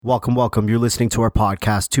Welcome, welcome. You're listening to our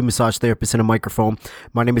podcast, Two Massage Therapists and a Microphone.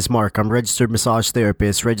 My name is Mark. I'm a registered massage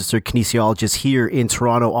therapist, registered kinesiologist here in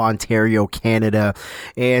Toronto, Ontario, Canada.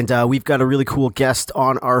 And we've got a really cool guest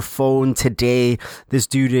on our phone today. This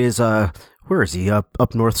dude is, where is he?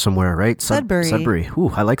 Up north somewhere, right? Sudbury. Sudbury. Ooh,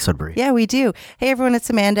 I like Sudbury. Yeah, we do. Hey, everyone, it's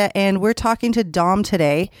Amanda, and we're talking to Dom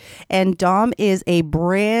today. And Dom is a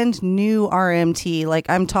brand new RMT. Like,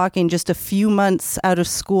 I'm talking just a few months out of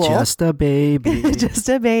school. Just a baby. Just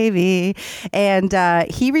a baby. And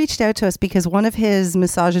he reached out to us because one of his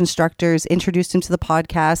massage instructors introduced him to the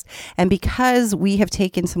podcast. And because we have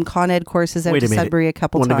taken some Con Ed courses out to Sudbury a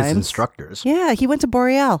couple times. One of his instructors? Yeah, he went to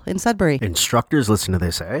Boreal in Sudbury. Instructors listen to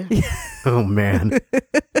this, eh? Oh, man.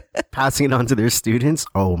 Passing it on to their students?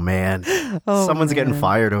 Oh, man. Someone's getting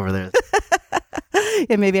fired over there.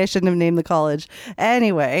 Yeah, maybe I shouldn't have named the college.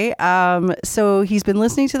 Anyway, so he's been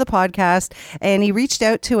listening to the podcast and he reached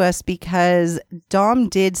out to us because Dom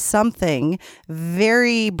did something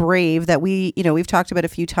very brave that we've talked about a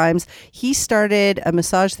few times. He started a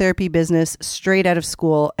massage therapy business straight out of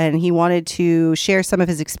school and he wanted to share some of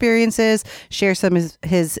his experiences, share some of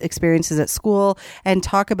his experiences at school, and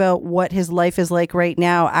talk about what his life is like right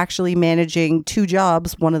now, actually managing two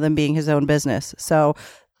jobs, one of them being his own business. So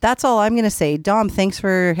that's all I'm going to say. Dom, thanks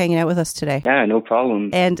for hanging out with us today. Yeah, no problem.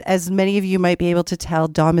 And as many of you might be able to tell,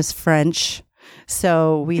 Dom is French.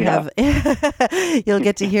 So we have, you'll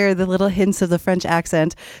get to hear the little hints of the French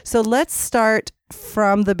accent. So let's start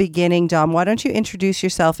from the beginning, Dom. Why don't you introduce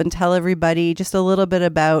yourself and tell everybody just a little bit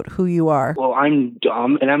about who you are? Well, I'm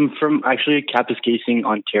Dom, and I'm from actually Kapuskasing,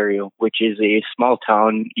 Ontario, which is a small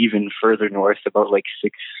town even further north, about like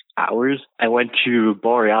 6 hours. I went to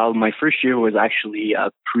Boreal. My first year was actually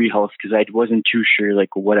pre-health because I wasn't too sure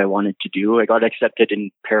like what I wanted to do. I got accepted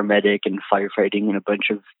in paramedic and firefighting and a bunch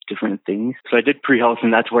of different things. So I did pre-health,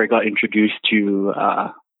 and that's where I got introduced to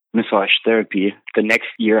massage therapy. The next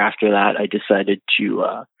year after that, I decided to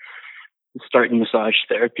start massage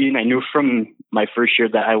therapy. And I knew from my first year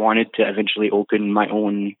that I wanted to eventually open my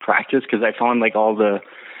own practice because I found like all the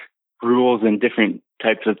rules and different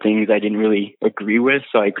types of things I didn't really agree with.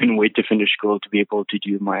 So I couldn't wait to finish school to be able to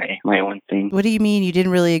do my own thing. What do you mean you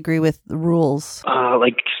didn't really agree with the rules?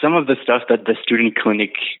 Like some of the stuff that the student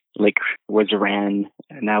clinic like was ran,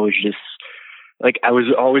 and I was just like, I was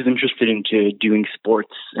always interested into doing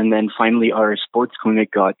sports. And then finally our sports clinic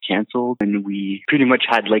got canceled and we pretty much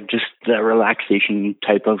had like just the relaxation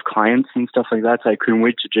type of clients and stuff like that. So I couldn't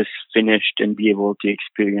wait to just finish and be able to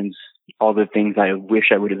experience all the things I wish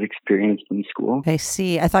I would have experienced in school. I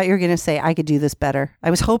see. I thought you were going to say, I could do this better. I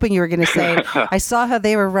was hoping you were going to say, I saw how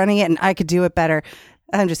they were running it and I could do it better.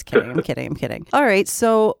 I'm just kidding. I'm kidding. All right.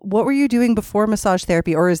 So what were you doing before massage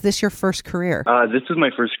therapy, or is this your first career? This is my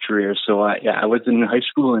first career. So I was in high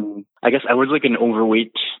school and I guess I was like an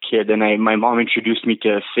overweight kid, and my mom introduced me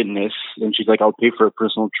to fitness, and she's like, I'll pay for a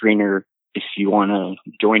personal trainer if you want to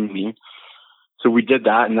join me. So we did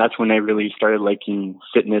that, and that's when I really started liking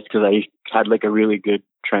fitness because I had like a really good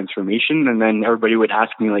transformation. And then everybody would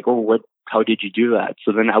ask me like, oh, how did you do that?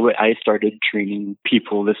 So then I started training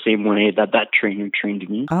people the same way that trainer trained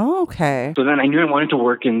me. Oh, okay. So then I knew I wanted to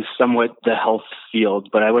work in somewhat the health field,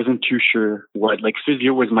 but I wasn't too sure what. Like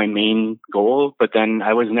physio was my main goal, but then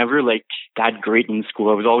I was never like that great in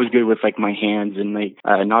school. I was always good with like my hands and like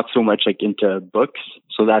not so much like into books.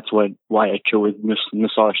 So that's why I chose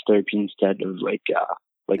massage therapy instead of like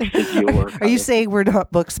physio. Are you saying we're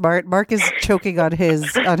not book smart? Mark is choking on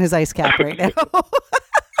his ice cap right now.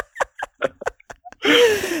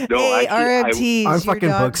 No, hey, actually, RMTs, I'm fucking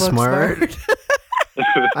book smart.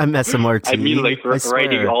 I'm SMRT. I mean, like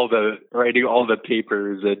writing all the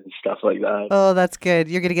papers and stuff like that. Oh, that's good.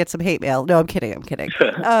 You're gonna get some hate mail. No, I'm kidding.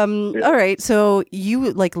 Yeah. All right. So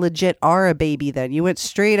you like legit are a baby then. You went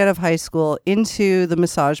straight out of high school into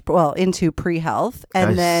the into pre-health,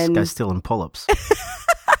 and Guy's still in pull-ups.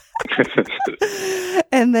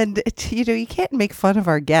 And then, you can't make fun of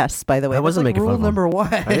our guests, by the way. I wasn't making fun of him. Rule number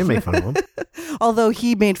one. I didn't make fun of him. Although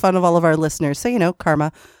he made fun of all of our listeners. So,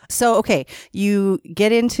 karma. So, okay, you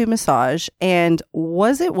get into massage, and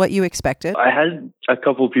was it what you expected? I had a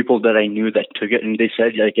couple of people that I knew that took it, and they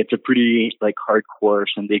said like it's a pretty like hard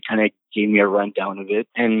course, and they kind of gave me a rundown of it.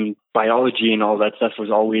 And biology and all that stuff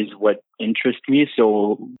was always what interested me.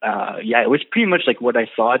 So, it was pretty much like what I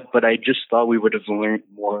thought, but I just thought we would have learned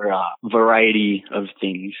more variety of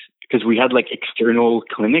things. Because we had like external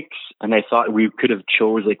clinics, and I thought we could have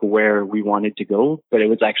chose like where we wanted to go, but it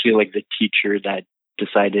was actually like the teacher that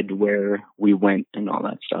decided where we went and all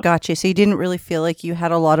that stuff. Gotcha. So you didn't really feel like you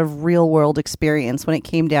had a lot of real world experience when it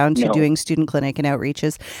came down to doing student clinic and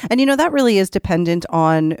outreaches. And, that really is dependent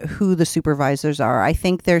on who the supervisors are. I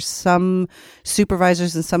think there's some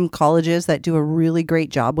supervisors in some colleges that do a really great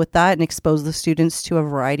job with that and expose the students to a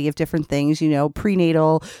variety of different things,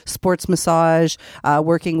 prenatal, sports massage,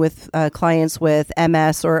 working with clients with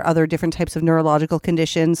MS or other different types of neurological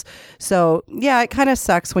conditions. So, yeah, it kind of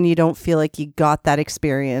sucks when you don't feel like you got that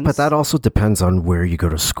experience. But that also depends on where you go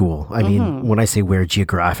to school. I mean, when I say where,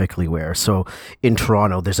 geographically where. So in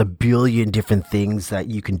Toronto, there's a billion different things that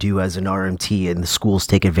you can do as an RMT, and the schools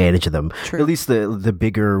take advantage of them. True. At least the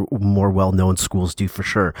bigger, more well-known schools do for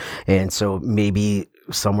sure. And so maybe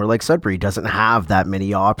somewhere like Sudbury doesn't have that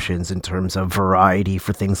many options in terms of variety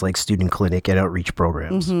for things like student clinic and outreach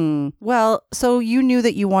programs. Well, so you knew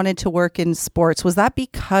that you wanted to work in sports. Was that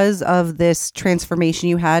because of this transformation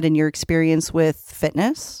you had in your experience with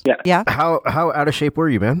fitness? Yeah. Yeah. How out of shape were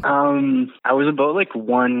you, man? I was about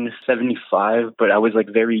 175, but I was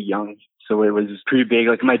very young. So it was pretty big.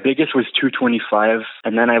 My biggest was 225,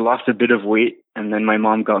 and then I lost a bit of weight, and then my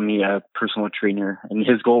mom got me a personal trainer, and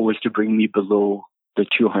his goal was to bring me below the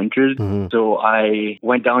 200. So I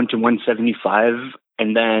went down to 175,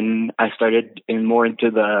 and then I started more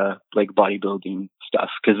into the bodybuilding stuff,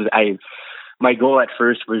 because my goal at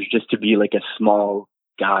first was just to be a small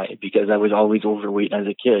guy, because I was always overweight as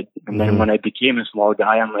a kid. And then when I became a small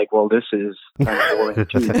guy, I'm like, well, this is kind of boring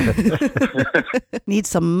too. Need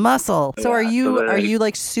some muscle. So are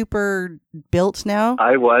you super built now?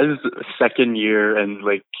 I was second year and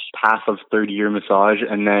half of third year massage,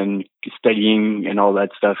 and then studying and all that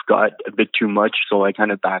stuff got a bit too much. So I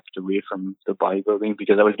kind of backed away from the bodybuilding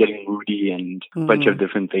because I was getting moody and a bunch of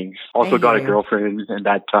different things. Also got a girlfriend at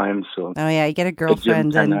that time. So you get a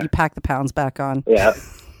girlfriend and you pack the pounds back on. Yeah.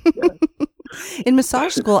 In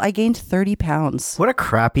massage school, I gained 30 pounds. What a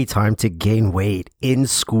crappy time to gain weight in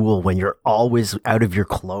school when you're always out of your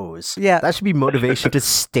clothes. Yeah. That should be motivation to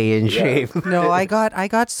stay in shape. No, I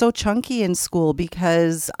got so chunky in school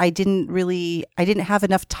because I didn't have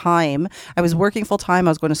enough time. I was working full time.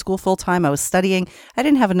 I was going to school full time. I was studying. I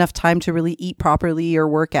didn't have enough time to really eat properly or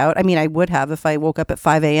work out. I mean, I would have if I woke up at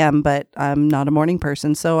 5 a.m., but I'm not a morning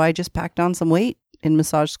person. So I just packed on some weight in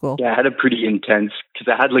massage school. Yeah, I had a pretty intense, because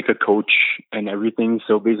I had a coach and everything.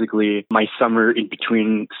 So basically my summer in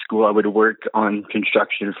between school, I would work on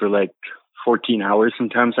construction for 14 hours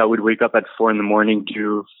sometimes. I would wake up at 4 a.m,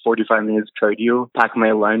 do 45 minutes cardio, pack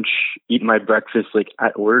my lunch, eat my breakfast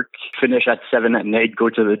at work, finish at 7 at night, go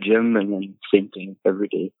to the gym, and then same thing every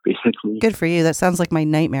day, basically. Good for you. That sounds like my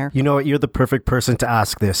nightmare. You know what? You're the perfect person to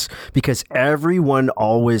ask this, because everyone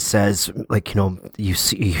always says, you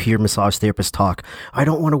hear massage therapists talk, I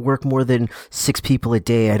don't want to work more than 6 people a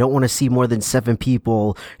day. I don't want to see more than 7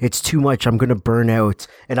 people. It's too much. I'm going to burn out.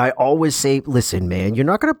 And I always say, listen, man, you're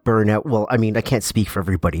not going to burn out. Well, I mean, I can't speak for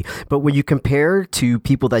everybody, but when you compare to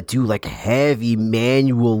people that do heavy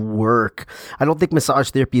manual work, I don't think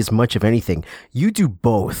massage therapy is much of anything. You do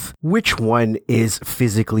both. Which one is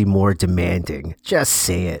physically more demanding? Just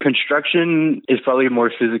say it. Construction is probably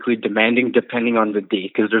more physically demanding depending on the day,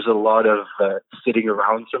 because there's a lot of sitting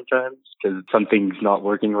around sometimes because something's not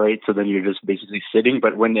working right. So then you're just basically sitting.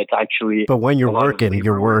 But when it's actually... But when you're working,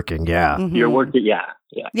 you're working, yeah. Mm-hmm. You're working, yeah.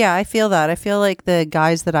 Yeah, I feel that. I feel like the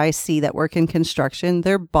guys that I see that work in construction,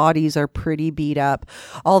 their bodies are pretty beat up.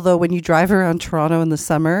 Although when you drive around Toronto in the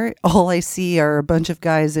summer, all I see are a bunch of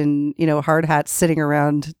guys in, hard hats sitting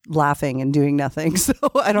around laughing and doing nothing. So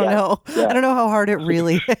I don't know. Yeah. I don't know how hard it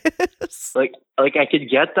really is. I could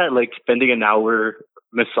get that, spending an hour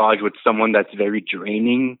massage with someone that's very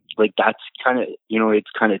draining, that's kind of, it's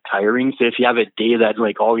kind of tiring. So if you have a day that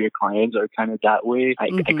all your clients are kind of that way, I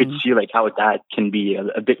could see how that can be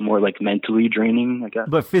a bit more mentally draining, I guess.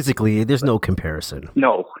 But physically, there's no comparison.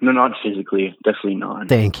 No, not physically. Definitely not.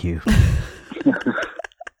 Thank you.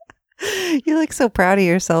 You look so proud of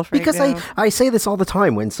yourself right because now. I say this all the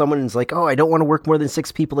time when someone's like, oh, I don't want to work more than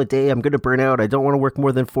 6 people a day. I'm going to burn out. I don't want to work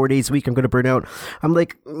more than 4 days a week. I'm going to burn out. I'm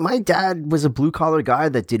like, my dad was a blue collar guy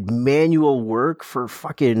that did manual work for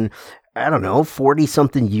fucking, 40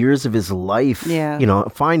 something years of his life. Yeah.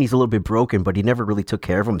 Fine, he's a little bit broken, but he never really took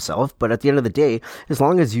care of himself. But at the end of the day, as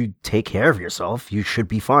long as you take care of yourself, you should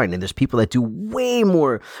be fine. And there's people that do way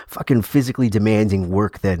more fucking physically demanding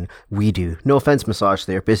work than we do. No offense, massage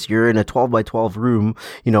therapists. You're in a 12 by 12 room,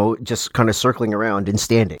 just kind of circling around and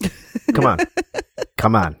standing. Come on.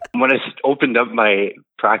 Come on. When I opened up my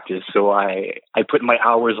practice. So I put my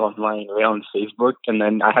hours online right on Facebook, and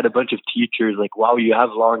then I had a bunch of teachers like, wow, you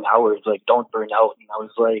have long hours, like don't burn out. And I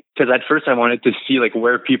was like, because at first I wanted to see like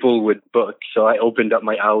where people would book. So I opened up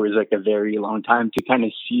my hours like a very long time to kind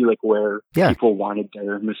of see like where people wanted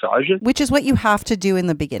their massages. Which is what you have to do in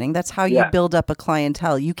the beginning. That's how you build up a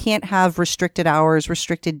clientele. You can't have restricted hours,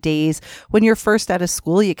 restricted days. When you're first out of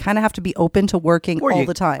school, you kind of have to be open to working all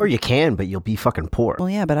the time. Or you can, but you'll be fucking poor. Well,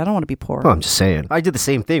 yeah, but I don't want to be poor. Oh, I'm just saying. I did the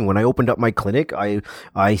same thing. When I opened up my clinic,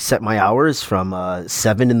 I set my hours from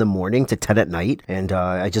 7 in the morning to 10 at night, and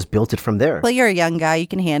I just built it from there. Well, you're a young guy. You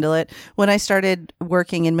can handle it. When I started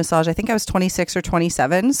working in massage, I think I was 26 or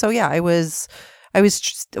 27. So yeah, I was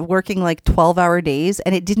just working like 12-hour days,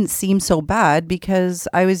 and it didn't seem so bad because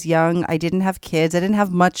I was young. I didn't have kids. I didn't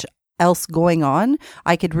have much else going on.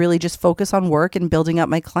 I could really just focus on work and building up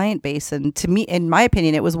my client base. And to me, in my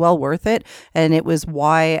opinion, it was well worth it. And it was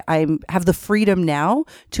why I have the freedom now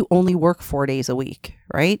to only work 4 days a week,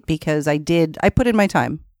 right? Because I put in my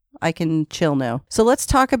time. I can chill now. So let's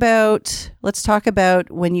talk about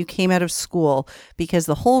when you came out of school, because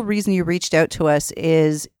the whole reason you reached out to us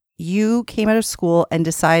is you came out of school and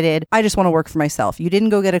decided, I just want to work for myself. You didn't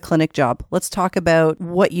go get a clinic job. Let's talk about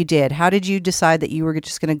what you did. How did you decide that you were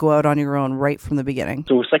just going to go out on your own right from the beginning?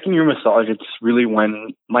 So second year massage, it's really when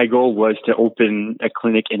my goal was to open a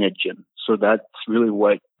clinic in a gym. So that's really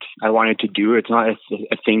what I wanted to do. It's not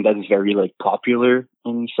a thing that's very like popular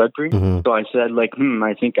in Sudbury. Mm-hmm. So I said like,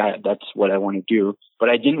 I think that's what I want to do. But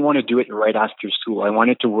I didn't want to do it right after school. I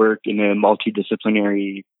wanted to work in a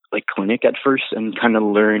multidisciplinary like clinic at first and kind of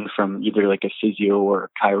learn from either like a physio or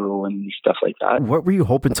a chiro and stuff like that. What were you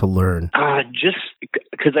hoping to learn? Just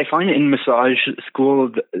because I find in massage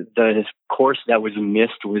school, the course that was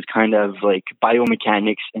missed was kind of like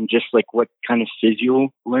biomechanics and just like what kind of physio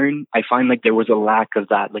learn. I find like there was a lack of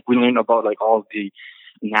that. Like we learned about like all the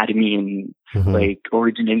anatomy and like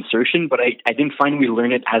origin insertion, but I didn't find we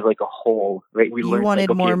learned it as like a whole, right? You wanted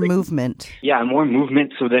like, more movement. Yeah, more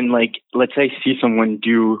movement. So then like, let's say I see someone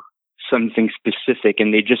do something specific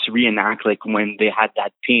and they just reenact like when they had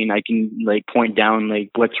that pain, I can like point down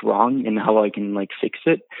like what's wrong and how I can like fix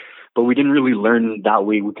it. But we didn't really learn that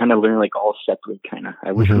way. We kind of learned like all separate kind of.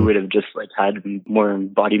 I wish we would have just like had more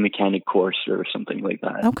body mechanic course or something like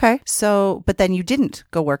that. Okay. So, but then you didn't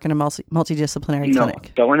go work in a multidisciplinary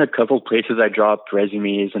clinic. I went a couple places. I dropped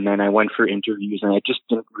resumes and then I went for interviews and I just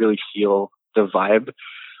didn't really feel the vibe.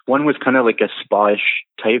 One was kind of like a spa-ish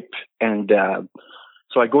type and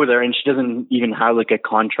so I go there and she doesn't even have like a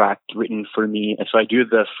contract written for me. And so I do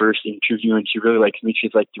the first interview and she really likes me.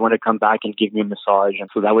 She's like, do you want to come back and give me a massage? And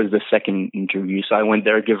so that was the second interview. So I went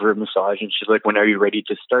there, give her a massage and she's like, when are you ready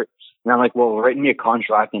to start? And I'm like, well, write me a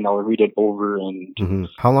contract and I'll read it over. And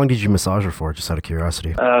How long did you massage her for, just out of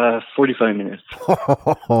curiosity? 45 minutes.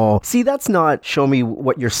 See, that's not show me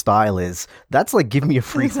what your style is. That's like give me a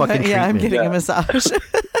free fucking treatment. Yeah, I'm getting a massage.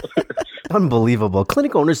 Unbelievable.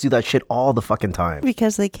 Clinic owners do that shit all the fucking time.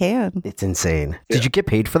 Because they can. It's insane. Yeah. Did you get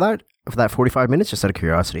paid for that? For that 45 minutes, just out of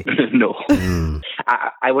curiosity? No.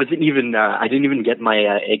 I wasn't even, I didn't even get my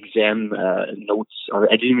exam notes, or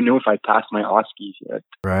I didn't even know if I passed my OSCEs yet.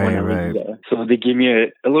 Right. So they gave me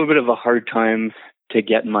a little bit of a hard time to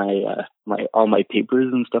get my all my papers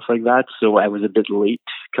and stuff like that. So I was a bit late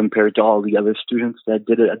compared to all the other students that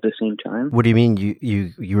did it at the same time. What do you mean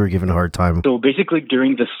you were given a hard time? So basically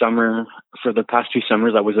during the summer, for the past 2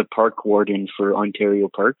 summers, I was a park warden for Ontario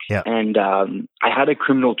Park. Yeah. And I had a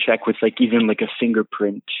criminal check with like even like a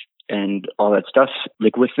fingerprint and all that stuff,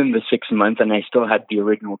 like within the 6 months, and I still had the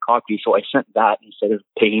original copy. So I sent that instead of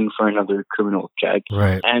paying for another criminal check.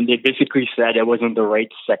 Right. And they basically said it wasn't the right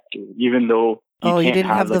sector, even though you didn't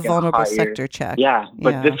have the vulnerable sector check. Yeah,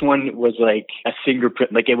 but this one was like a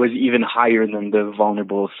fingerprint, like it was even higher than the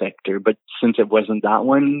vulnerable sector. But since it wasn't that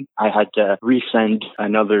one, I had to resend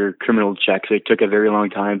another criminal check. So it took a very long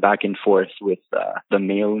time back and forth with the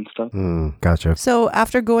mail and stuff. Gotcha. So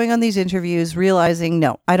after going on these interviews, realizing,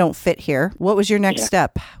 no, I don't fit here, what was your next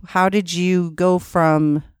step? How did you go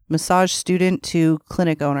from massage student to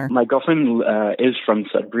clinic owner? My girlfriend is from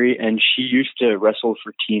Sudbury, and she used to wrestle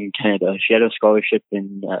for Team Canada. She had a scholarship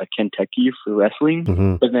in Kentucky for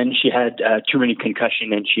wrestling, but then she had too many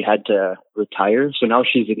concussion and she had to retire. So now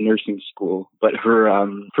she's in nursing school. But her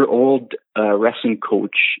old wrestling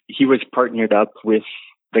coach, he was partnered up with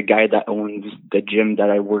the guy that owns the gym that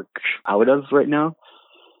I work out of right now.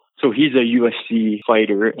 So he's a UFC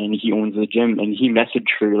fighter and he owns the gym, and he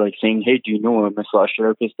messaged her like saying, hey, do you know a massage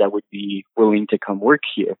therapist that would be willing to come work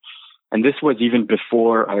here? And this was even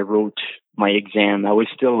before I wrote my exam. I was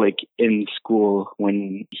still like in school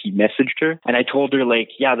when he messaged her, and I told her like,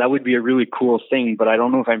 yeah, that would be a really cool thing, but I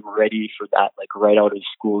don't know if I'm ready for that, like right out of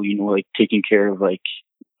school, you know, like taking care of like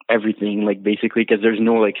everything, like basically, because there's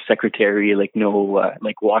no like secretary, like no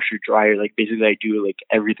like washer dryer, like basically I do like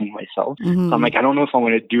everything myself. Mm-hmm. So I'm like, I don't know if I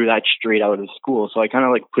want to do that straight out of school, so I kind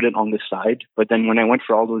of like put it on the side. But then when I went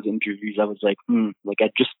for all those interviews, I was like, like I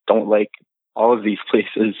just don't like all of these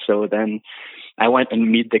places. So then I went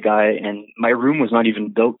and meet the guy, and my room was not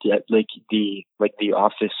even built yet, like the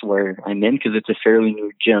office where I'm in, because it's a fairly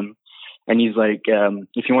new gym. And he's like,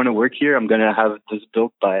 if you want to work here, I'm going to have this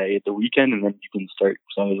built by the weekend, and then you can start.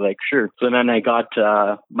 So I was like, sure. So then I got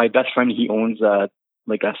my best friend. He owns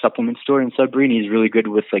like a supplement store in Sudbury, and he's really good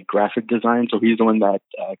with like graphic design. So he's the one that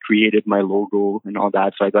created my logo and all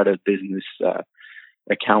that. So I got a business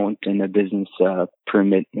account and a business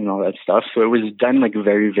permit and all that stuff. So it was done like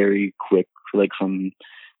very, very quick, like from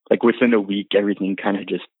like within a week, everything kind of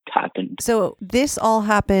just happened. So this all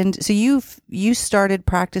happened. So you started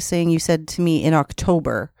practicing, you said to me, in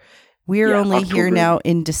October. We're only October. Here now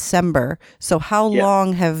in December. So how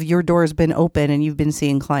long have your doors been open and you've been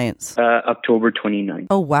seeing clients? October 29th.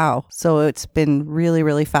 Oh, wow. So it's been really,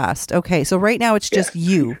 really fast. Okay. So right now it's just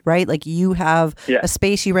you, right? Like you have a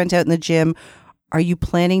space you rent out in the gym. Are you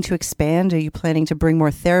planning to expand? Are you planning to bring more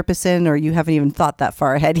therapists in, or you haven't even thought that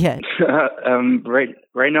far ahead yet?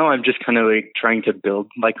 Right now, I'm just kind of like trying to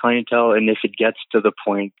build my clientele. And if it gets to the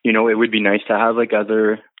point, you know, it would be nice to have like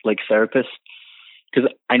other like therapists.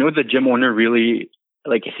 Because I know the gym owner really,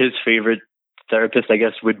 like his favorite therapist, I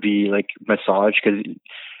guess, would be like massage. Because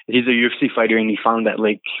he's a UFC fighter, and he found that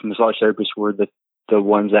like massage therapists were the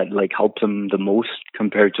ones that like help him the most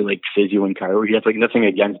compared to like physio and chiro. He has like nothing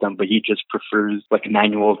against them, but he just prefers like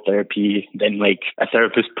manual therapy than like a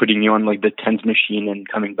therapist putting you on like the TENS machine and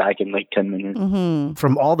coming back in like 10 minutes. Mm-hmm.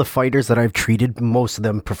 From all the fighters that I've treated, most of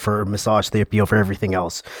them prefer massage therapy over everything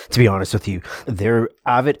else, to be honest with you. They're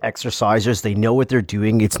avid exercisers. They know what they're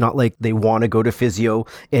doing. It's not like they want to go to physio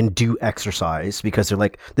and do exercise because they're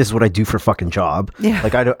like, this is what I do for a fucking job. Yeah.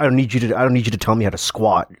 Like I don't need you to tell me how to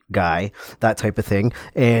squat, guy, that type of thing.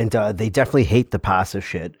 And they definitely hate the passive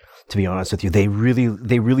shit, to be honest with you. They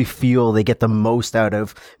really feel they get the most out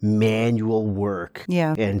of manual work.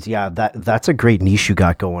 Yeah. And yeah, that's a great niche you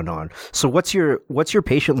got going on. So what's your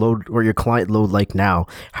patient load or your client load like now?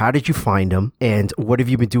 How did you find them, and what have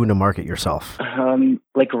you been doing to market yourself?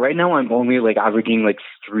 Like right now I'm only like averaging like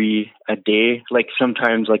 3 a day. Like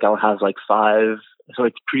sometimes like I'll have like 5. So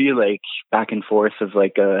it's pretty like back and forth of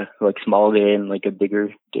like a like small day and like a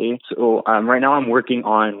bigger day. So right now I'm working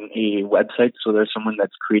on a website. So there's someone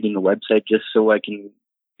that's creating a website just so I can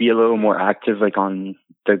be a little more active like on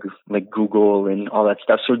the like Google and all that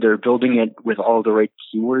stuff. So they're building it with all the right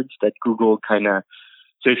keywords that Google kind of.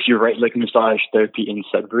 So if you write like massage therapy in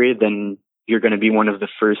Sudbury, then you're going to be one of the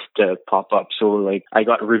first to pop up. So like I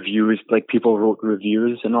got reviews, like people wrote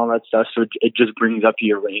reviews and all that stuff. So it just brings up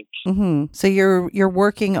your rank. Mm-hmm. So you're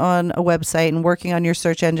working on a website and working on your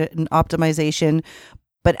search engine optimization.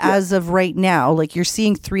 But as of right now, like you're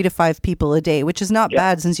seeing 3 to 5 people a day, which is not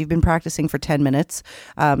bad since you've been practicing for 10 minutes.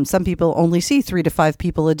 Some people only see 3 to 5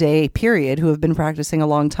 people a day, period, who have been practicing a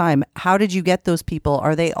long time. How did you get those people?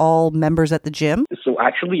 Are they all members at the gym? So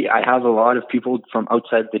actually, I have a lot of people from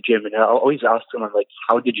outside the gym, and I'll always ask them, I'm like,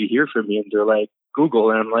 how did you hear from me? And they're like,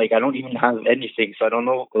 Google. And I'm like, I don't even have anything. So I don't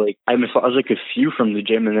know. Like I massaged like a few from the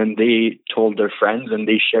gym, and then they told their friends and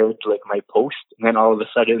they shared like my post. And then all of a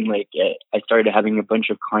sudden, like I started having a bunch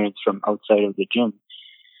of clients from outside of the gym,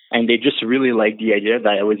 and they just really liked the idea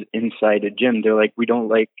that I was inside a gym. They're like, we don't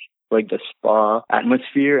like the spa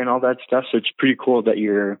atmosphere and all that stuff. So it's pretty cool that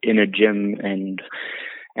you're in a gym and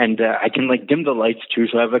I can like dim the lights too.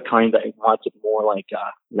 So I have a client that wants it more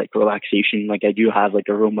like relaxation. Like I do have like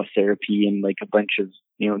aromatherapy and like a bunch of,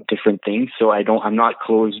 you know, different things. So I'm not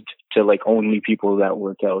closed to like only people that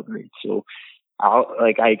work out. Right. So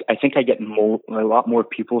I think I get a lot more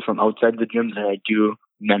people from outside the gym than I do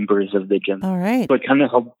members of the gym. All right. So it kind of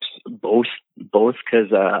helps both because,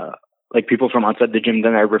 like people from outside the gym,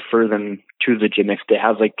 then I refer them to the gym if they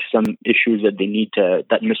have like some issues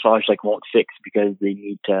that massage like won't fix because they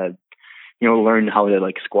need to, you know, learn how to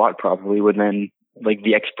like squat properly. When then like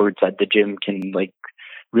the experts at the gym can like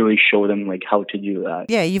really show them like how to do that.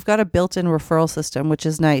 Yeah, you've got a built-in referral system, which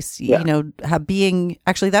is nice. Yeah. You know,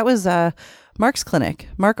 actually that was Mark's clinic.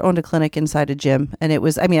 Mark owned a clinic inside a gym, and it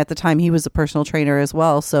was, I mean, at the time he was a personal trainer as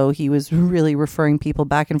well, so he was really referring people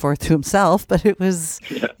back and forth to himself, but it was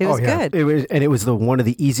good. It was one of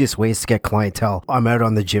the easiest ways to get clientele. I'm out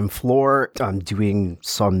on the gym floor. I'm doing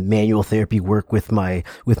some manual therapy work with my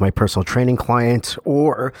personal training client,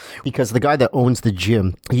 or because the guy that owns the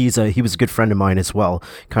gym, he was a good friend of mine as well,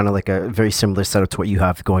 kind of like a very similar setup to what you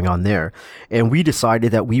have going on there. And we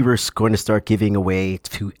decided that we were going to start giving away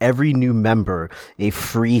to every new member a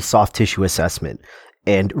free soft tissue assessment.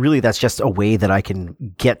 And really, that's just a way that I can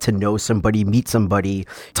get to know somebody, meet somebody,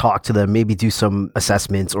 talk to them, maybe do some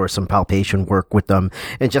assessments or some palpation work with them,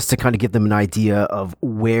 and just to kind of give them an idea of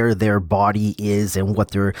where their body is and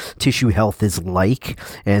what their tissue health is like.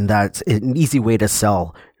 And that's an easy way to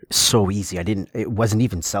sell. So easy. It wasn't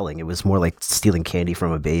even selling. It was more like stealing candy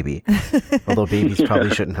from a baby. Although babies probably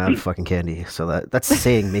shouldn't have fucking candy. So that's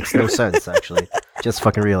saying makes no sense, actually. Just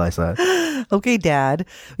fucking realize that. Okay, Dad.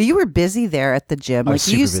 You were busy there at the gym. I was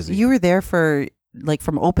super busy. You were there for like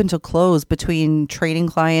from open to close between training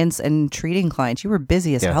clients and treating clients. You were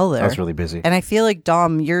busy as hell there. I was really busy. And I feel like,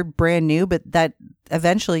 Dom, you're brand new, but that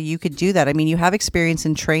eventually you could do that. I mean, you have experience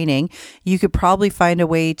in training. You could probably find a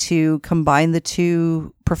way to combine the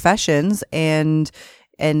two professions and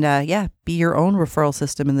be your own referral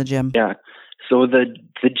system in the gym. Yeah. So the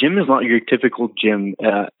gym is not your typical gym.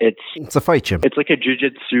 It's a fight gym. It's like a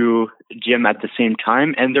jiu-jitsu gym at the same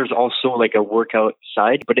time. And there's also like a workout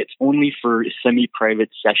side, but it's only for semi-private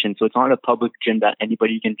sessions. So it's not a public gym that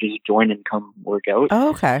anybody can just join and come work out.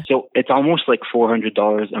 Oh, okay. So it's almost like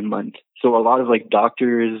 $400 a month. So a lot of like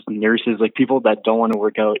doctors, nurses, like people that don't want to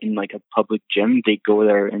work out in like a public gym, they go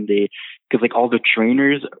there and because like all the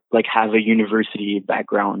trainers like have a university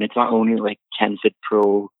background. It's not only like CanFit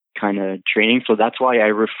Pro kind of training. So that's why I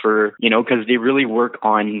refer, because they really work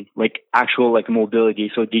on like actual like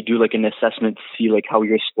mobility. So they do like an assessment to see like how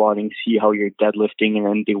you're squatting, see how you're deadlifting, and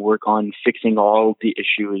then they work on fixing all the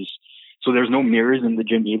issues. So there's no mirrors in the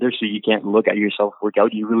gym either, so you can't look at yourself work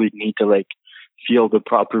out. You really need to like feel the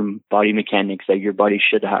proper body mechanics that your body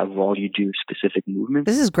should have while you do specific movements.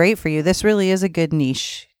 This is great for you. This really is a good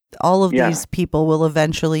niche. All of these people will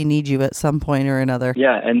eventually need you at some point or another.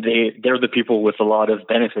 Yeah, and they're the people with a lot of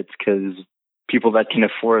benefits, because people that can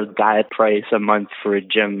afford that price a month for a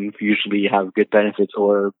gym usually have good benefits,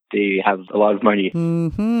 or they have a lot of money.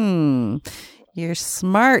 Mm-hmm. You're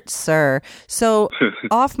smart, sir. So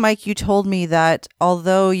off mic, you told me that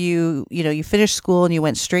although you finished school and you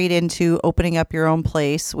went straight into opening up your own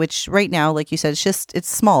place, which right now, like you said, it's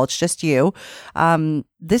small. It's just you.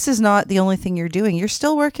 This is not the only thing you're doing. You're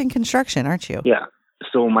still working construction, aren't you? Yeah.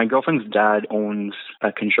 So my girlfriend's dad owns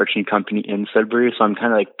a construction company in Sudbury, so I'm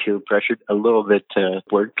kind of like peer pressured a little bit to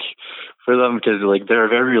work for them, because like they're a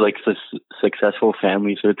very like successful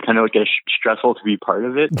family, so it's kind of like stressful to be part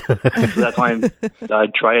of it. So that's why I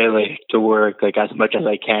try like to work like as much as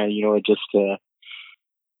I can.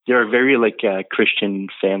 They're a very like Christian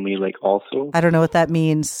family, like also. I don't know what that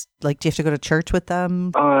means. Like, do you have to go to church with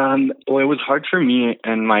them? Well, it was hard for me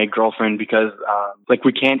and my girlfriend because like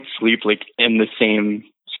we can't sleep like in the same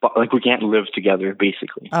spot. Like we can't live together,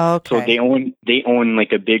 basically. Okay. So they own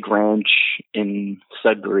like a big ranch in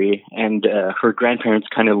Sudbury, and her grandparents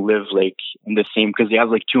kind of live like in the same, because they have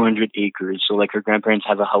like 200 acres. So like her grandparents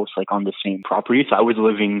have a house like on the same property. So I was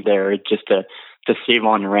living there just to save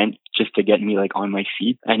on rent, just to get me like on my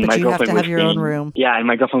feet. And but my you girlfriend have to have your staying, own room. Yeah, and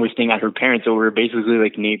my girlfriend was staying at her parents, so we were basically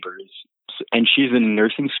like neighbors. And she's in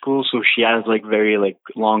nursing school, so she has like very like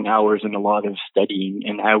long hours and a lot of studying.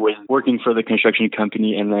 And I was working for the construction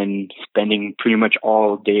company and then spending pretty much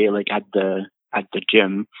all day like at the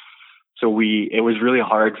gym. So it was really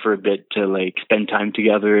hard for a bit to like spend time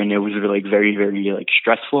together, and it was like very, very like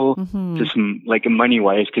stressful, just like money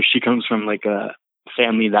wise, because she comes from like a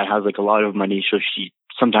family that has like a lot of money, so she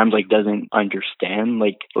sometimes like doesn't understand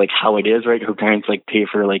like how it is, right? Her parents like pay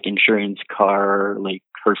for like insurance, car, like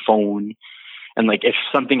her phone, and like if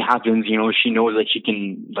something happens, she knows that she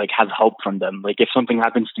can like have help from them. Like if something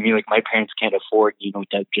happens to me, like my parents can't afford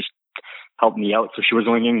to just help me out. So she was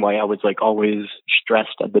wondering why I was like always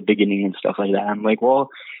stressed at the beginning and stuff like that. I'm like, well,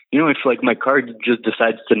 if like my car just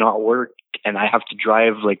decides to not work and I have to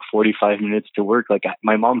drive like 45 minutes to work, like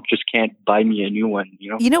my mom just can't buy me a new one,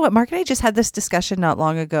 You know what, Mark and I just had this discussion not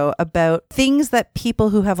long ago about things that people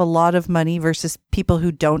who have a lot of money versus people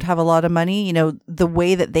who don't have a lot of money, the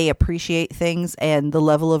way that they appreciate things and the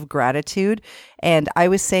level of gratitude. And I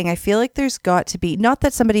was saying, I feel like there's got to be, not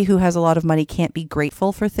that somebody who has a lot of money can't be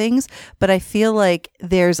grateful for things, but I feel like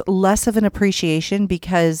there's less of an appreciation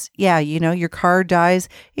because, your car dies,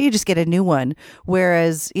 you just get a new one.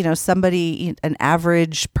 Whereas, somebody somebody, an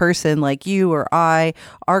average person like you or I,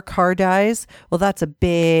 our car dies, well, that's a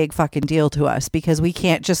big fucking deal to us because we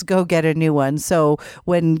can't just go get a new one. So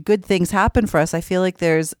when good things happen for us, I feel like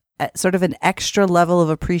there's sort of an extra level of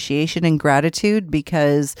appreciation and gratitude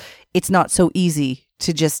because it's not so easy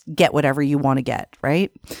to just get whatever you want to get,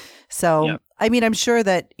 right? So, yeah. I mean, I'm sure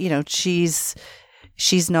that,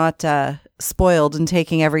 she's not spoiled and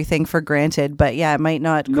taking everything for granted, but yeah, it might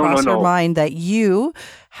not cross her mind that you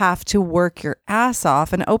have to work your ass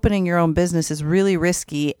off, and opening your own business is really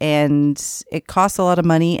risky and it costs a lot of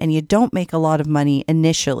money and you don't make a lot of money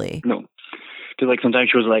initially. No. Because sometimes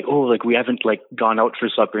she was like, oh, we haven't gone out for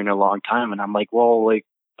supper in a long time. And I'm like, well,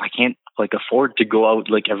 I can't afford to go out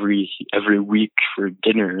every week for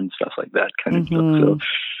dinner and stuff like that kind of stuff. So,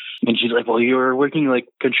 and she's like, well, you're working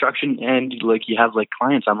construction and you have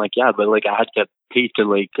clients. I'm like, yeah, but I had to pay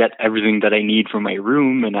to get everything that I need for my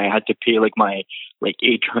room, and I had to pay my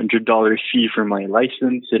 $800 fee for my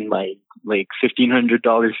license and my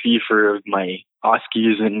 $1,500 fee for my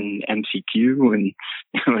OSCEs and MCQ, and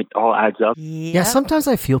it all adds up. Yeah, sometimes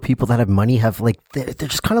I feel people that have money have they're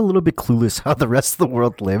just kind of a little bit clueless how the rest of the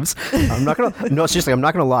world lives. I'm not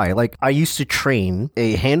gonna lie. I used to train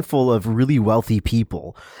a handful of really wealthy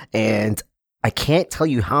people, and I can't tell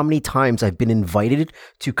you how many times I've been invited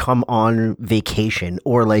to come on vacation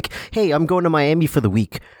or hey, I'm going to Miami for the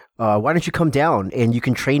week. Why don't you come down and you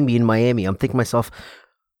can train me in Miami? I'm thinking to myself,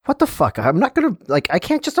 what the fuck? I'm not going to, I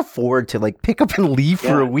can't just afford to pick up and leave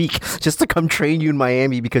for a week just to come train you in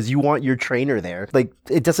Miami because you want your trainer there.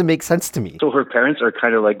 It doesn't make sense to me. So her parents are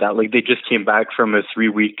kind of like that. They just came back from 3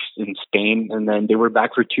 weeks in Spain, and then they were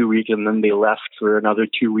back for 2 weeks, and then they left for another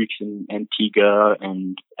 2 weeks in Antigua.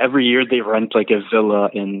 And every year they rent a villa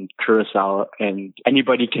in Curacao, and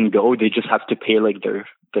anybody can go. They just have to pay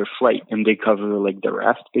their flight, and they cover the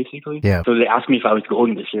rest basically. Yeah. So they asked me if I was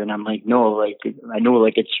going this year, and I'm like, no, I know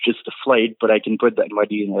it's just a flight, but I can put that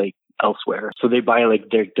money in elsewhere. So they buy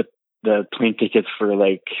the plane tickets for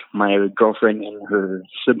my girlfriend and her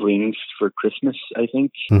siblings for Christmas, I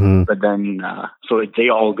think. Mm-hmm. But then so they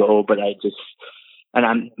all go, but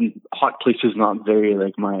hot place is not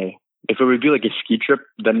very my. If it would be a ski trip,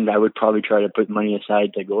 then I would probably try to put money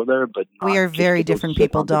aside to go there. But we are very different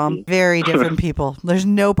people, Dom. Very different people. There's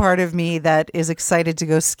no part of me that is excited to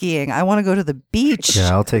go skiing. I want to go to the beach. Yeah,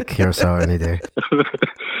 I'll take Curacao any day.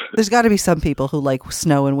 There's got to be some people who like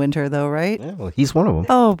snow in winter, though, right? Yeah, well, he's one of them.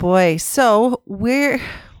 Oh boy! So where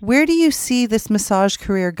do you see this massage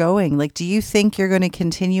career going? Do you think you're going to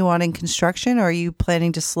continue on in construction, or are you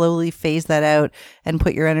planning to slowly phase that out and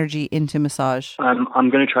put your energy into massage? I'm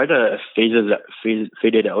going to try to fade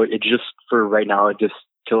it out. It's just for right now, just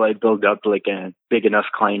till I build up a big enough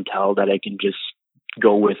clientele that I can just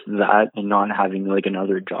go with that and not having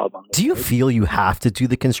another job on. Do you feel you have to do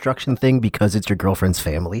the construction thing because it's your girlfriend's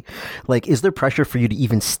family? Is there pressure for you to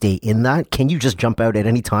even stay in that? Can you just jump out at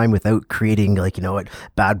any time without creating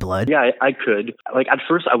bad blood? Yeah, I could. At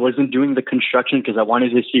first I wasn't doing the construction because I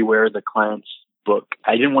wanted to see where the clients book.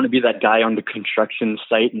 I didn't want to be that guy on the construction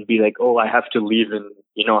site and be like, oh, I have to leave in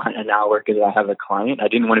an hour because I have a client. I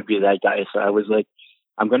didn't want to be that guy. So I was like,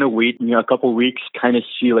 I'm going to wait a couple weeks, kind of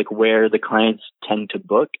see where the clients tend to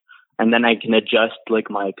book. And then I can adjust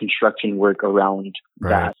my construction work around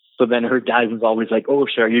that. So then her dad was always like, oh,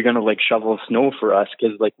 sure, you're going to shovel snow for us.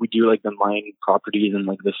 Cause we do the mine properties and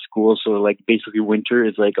the school. So basically winter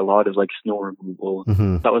is a lot of snow removal.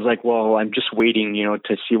 Mm-hmm. So I was like, well, I'm just waiting,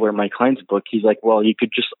 to see where my clients book. He's like, well, you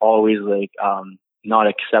could just always not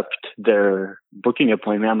accept their booking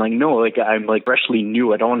appointment. I'm like, no, I'm freshly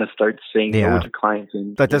new. I don't want to start saying no to clients.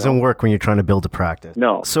 And that doesn't work when you're trying to build a practice.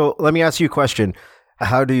 No. So let me ask you a question.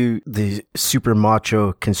 How do the super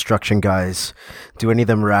macho construction guys, do any of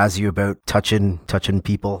them razz you about touching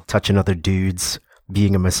people, touching other dudes,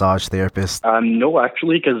 being a massage therapist? No,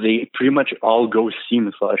 actually, because they pretty much all go see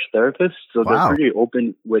massage therapists. So they're pretty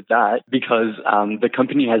open with that because the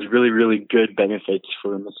company has really, really good benefits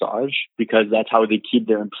for massage because that's how they keep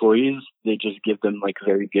their employees. They just give them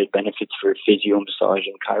very good benefits for physio, massage,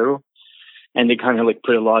 and chiro. And they kind of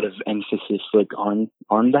put a lot of emphasis on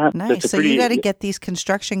that. Nice. So you got to get these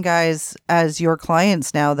construction guys as your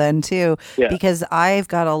clients now then too. Yeah. Because I've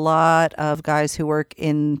got a lot of guys who work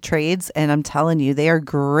in trades and I'm telling you, they are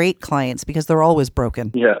great clients because they're always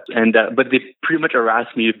broken. Yeah. And, but they pretty much harass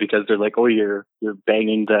me because they're like, oh, you're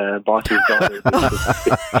banging the boss's daughter.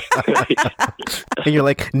 And you're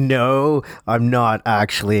like, no, I'm not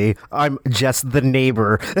actually. I'm just the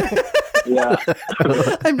neighbor. Yeah.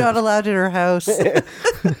 I'm not allowed in her house.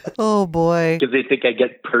 Oh boy. Because they think I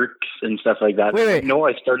get perks and stuff like that. Wait. No,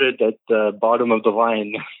 I started at the bottom of the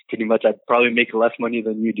line. Pretty much, I'd probably make less money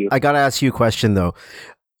than you do. I got to ask you a question, though.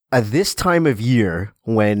 At this time of year,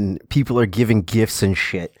 when people are giving gifts and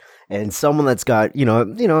shit, and someone that's got,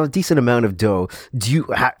 a decent amount of dough,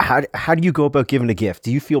 how do you go about giving a gift?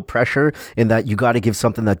 Do you feel pressure in that you got to give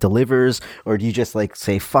something that delivers, or do you just like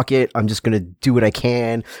say, fuck it, I'm just going to do what I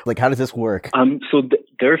can? Like, how does this work? So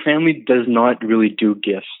their family does not really do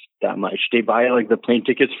gifts that much. They buy like the plane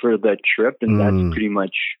tickets for the trip, and that's pretty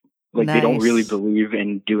much like Nice. They don't really believe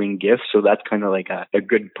in doing gifts, so that's kind of like a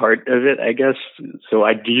good part of it, I guess. So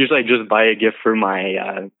I usually just buy a gift for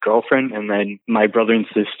my girlfriend, and then my brother and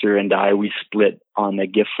sister and we split on a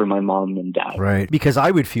gift for my mom and dad. Right. Because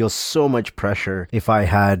I would feel so much pressure if I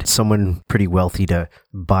had someone pretty wealthy to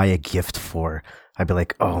buy a gift for. I'd be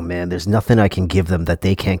like, oh man, there's nothing I can give them that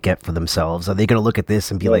they can't get for themselves. Are they going to look at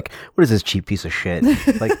this and be like, what is this cheap piece of shit?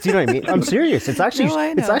 Like, do you know what I mean? I'm serious. It's actually,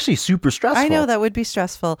 it's actually super stressful. I know that would be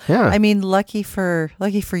stressful. Yeah. I mean, lucky for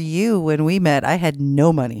you, when we met, I had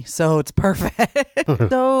no money, so it's perfect.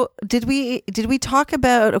 So did we talk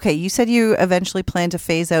about, okay, you said you eventually plan to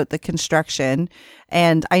phase out the construction,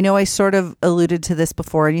 and I know I sort of alluded to this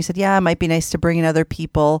before, and you said, yeah, it might be nice to bring in other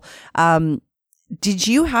people. Did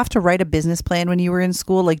you have to write a business plan when you were in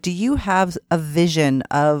school? Like, do you have a vision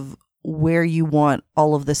of where you want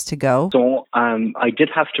all of this to go? So I did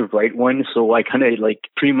have to write one. So I kind of like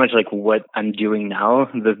pretty much like what I'm doing now,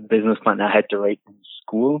 the business plan I had to write in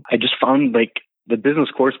school. I just found like the business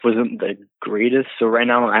course wasn't the greatest. So right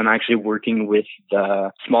now I'm actually working with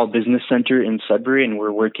the Small Business Center in Sudbury, and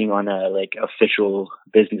we're working on a like official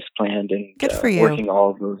business plan and Good for you. working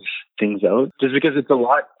all of those things out. Just because it's a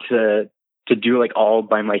lot to do like all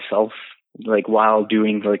by myself, like while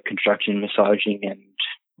doing like construction, massaging, and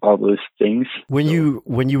all those things. When you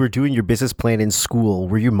were doing your business plan in school,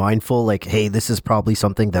 were you mindful like, hey, this is probably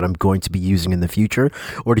something that I'm going to be using in the future?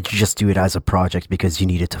 Or did you just do it as a project because you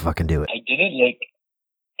needed to fucking do it? I did it like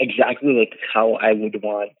exactly like how I would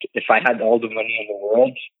want. If I had all the money in the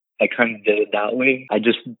world, I kind of did it that way. I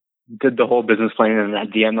just did the whole business plan, and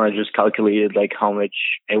at the end I just calculated like how much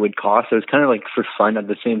it would cost. It was kind of like for fun at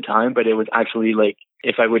the same time, but it was actually like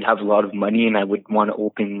if I would have a lot of money and I would want to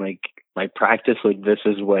open like my practice, like this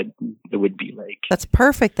is what it would be like. That's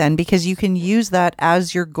perfect then, because you can use that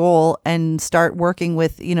as your goal and start working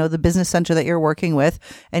with, the business center that you're working with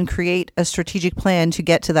and create a strategic plan to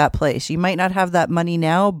get to that place. You might not have that money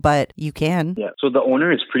now, but you can. Yeah. So the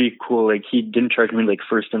owner is pretty cool. Like he didn't charge me like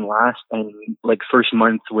first and last, and like first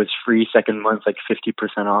month was free, second month like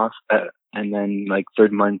 50% off, and then like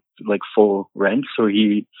third month like full rent. So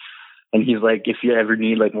he's like, if you ever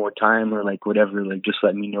need like more time or like whatever, like just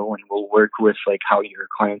let me know and we'll work with like how your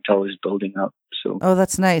clientele is building up. So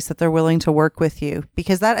that's nice that they're willing to work with you,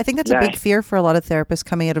 because I think that's a big fear for a lot of therapists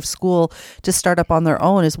coming out of school to start up on their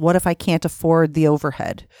own is, what if I can't afford the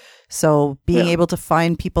overhead? So being able to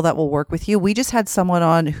find people that will work with you. We just had someone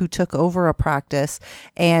on who took over a practice,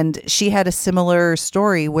 and she had a similar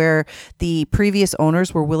story where the previous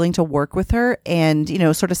owners were willing to work with her and,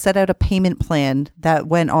 sort of set out a payment plan that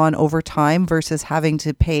went on over time versus having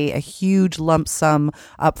to pay a huge lump sum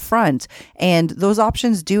up front. And those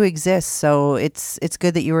options do exist. So it's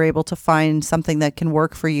good that you were able to find something that can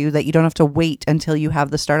work for you, that you don't have to wait until you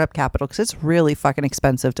have the startup capital, because it's really fucking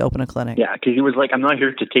expensive to open a clinic. Yeah, because he was like, I'm not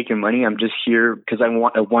here to take your money. I'm just here because I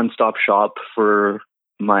want a one-stop shop for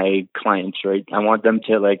my clients, right? I want them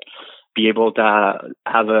to like be able to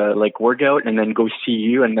have a like workout and then go see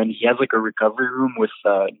you. And then he has like a recovery room with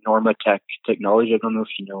Normatec technology. I don't know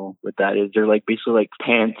if you know what that is. They're like basically like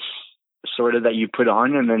pants sort of that you put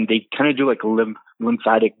on, and then they kind of do like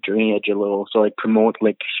lymphatic drainage a little, so like promote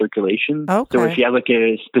like circulation. Okay. So if you have like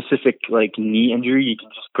a specific like knee injury, you can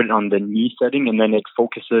just put it on the knee setting, and then it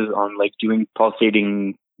focuses on like doing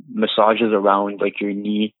pulsating massages around like your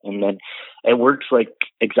knee, and then it works like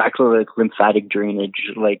exactly like lymphatic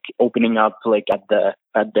drainage, like opening up like at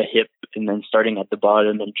the hip and then starting at the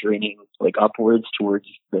bottom and draining like upwards towards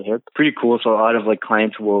the hip. Pretty cool. So a lot of like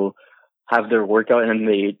clients will have their workout and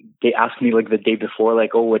they ask me like the day before,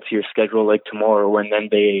 like, oh, what's your schedule like tomorrow? And then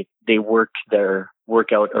they work their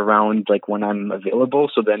workout around like when I'm available.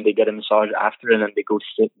 So then they get a massage after, and then they go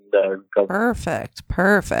sit in the recovery.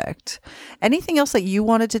 Perfect. Anything else that you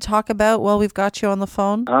wanted to talk about while we've got you on the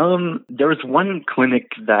phone? There was one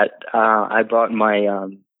clinic that I brought my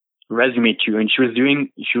resume to, and she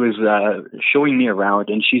was showing me around,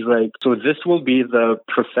 and she's like, so this will be the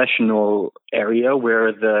professional area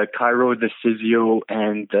where the chiro, the physio,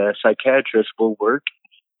 and the psychiatrist will work,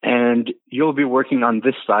 and you'll be working on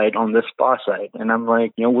this side, on the spa side. And I'm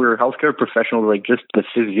like, we're healthcare professionals, like just the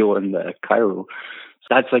physio and the chiro. So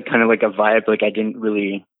that's like kind of like a vibe like I didn't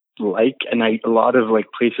really like. And a lot of like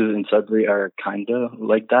places in Sudbury are kind of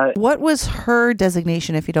like that. What was her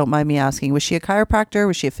designation, if you don't mind me asking? Was she a chiropractor?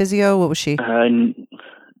 Was she a physio? What was she?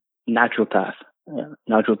 Naturopath. Yeah,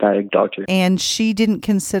 naturopathic doctor. And she didn't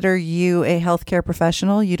consider you a healthcare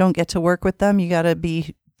professional? You don't get to work with them? You got to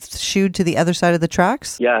be shooed to the other side of the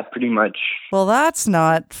tracks? Yeah, pretty much. Well, that's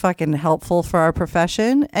not fucking helpful for our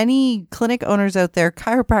profession. Any clinic owners out there,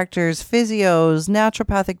 chiropractors, physios,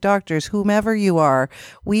 naturopathic doctors, whomever you are,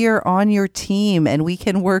 we are on your team and we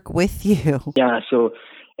can work with you. Yeah, so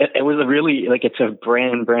it was a really, like, it's a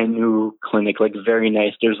brand new clinic, like very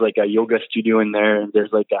nice. There's like a yoga studio in there, and there's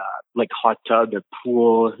like a hot tub, a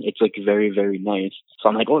pool. It's like very, very nice. So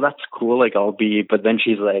I'm like, oh, that's cool. Like I'll be, but then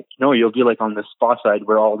she's like, no, you'll be like on the spa side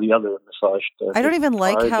where all the other massage therapists I don't even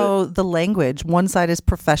like how the language, one side is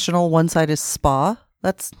professional, one side is spa.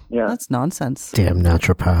 That's nonsense. Damn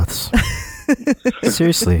naturopaths.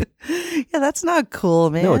 Seriously. Yeah, that's not cool,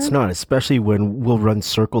 man. No, it's not, especially when we'll run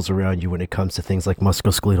circles around you when it comes to things like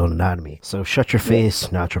musculoskeletal anatomy. So shut your face,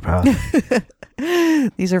 naturopath.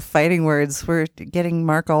 These are fighting words. We're getting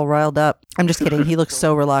Mark all riled up. I'm just kidding. He looks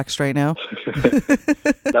so relaxed right now.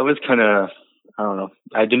 That was kind of, I don't know.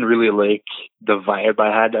 I didn't really like the vibe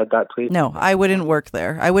I had at that place. No, I wouldn't work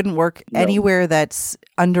there. I wouldn't work anywhere that's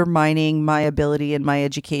undermining my ability and my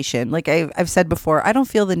education. Like I've said before, I don't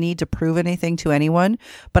feel the need to prove anything to anyone,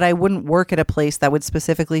 but I wouldn't work at a place that would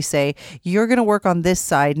specifically say, you're going to work on this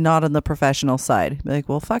side, not on the professional side. Be like,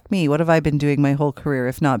 well, fuck me. What have I been doing my whole career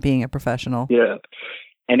if not being a professional? Yeah.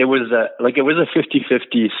 And it was a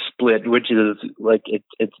 50-50 split, which is like,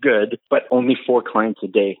 it's good, but only 4 clients a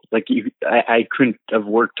day. Like I couldn't have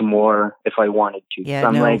worked more if I wanted to. Yeah,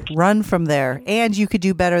 so no, run from there. And you could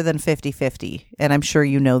do better than 50-50. And I'm sure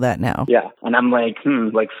you know that now. Yeah. And I'm like,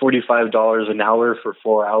 like $45 an hour for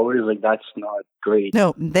 4 hours. Like that's not great.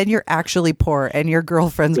 No, then you're actually poor and your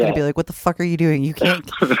girlfriend's going to be like, what the fuck are you doing? You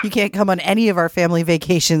can't come on any of our family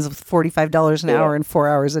vacations with $45 an hour and 4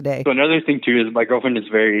 hours a day. So another thing too is my girlfriend is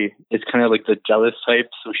it's kind of like the jealous type.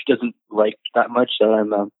 So she doesn't like that much that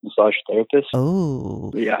I'm a massage therapist.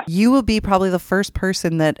 Oh, yeah. You will be probably the first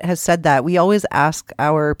person that has said that. We always ask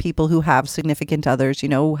our people who have significant others,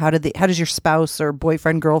 how does your spouse or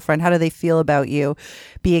boyfriend, girlfriend, how do they feel about you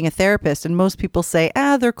being a therapist? And most people say,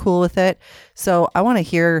 they're cool with it. So I want to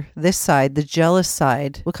hear this side, the jealous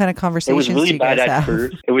side. What kind of conversations do you guys have?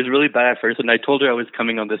 It was really bad at first. And I told her I was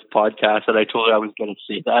coming on this podcast, and I told her I was going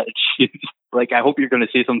to say that. And she's like, I hope you're going to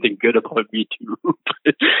say something good about me too.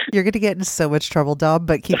 You're going to get in so much trouble, Dom,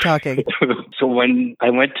 but keep talking. So when I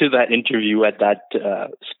went to that interview at that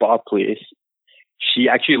spa place, she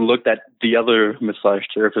actually looked at the other massage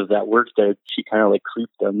therapists that worked there. She kind of like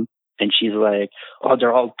creeped them. And she's like, oh,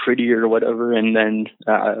 they're all pretty or whatever. And then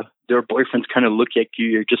their boyfriends kind of look at you.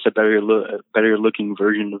 You're just a better looking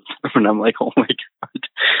version of them. And I'm like, oh my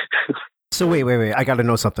God. So wait. I got to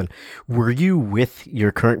know something. Were you with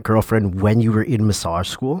your current girlfriend when you were in massage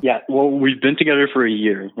school? Yeah. Well, we've been together for a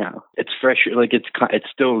year now. It's fresh. Like it's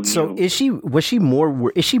still new. So is she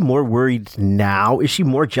more worried now? Is she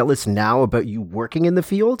more jealous now about you working in the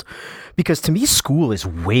field? Because to me, school is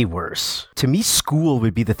way worse. To me, school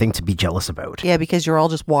would be the thing to be jealous about. Yeah, because you're all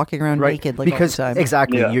just walking around naked all the time.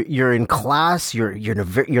 Exactly. Yeah. You're in class. You're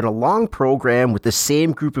in a long program with the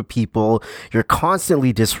same group of people. You're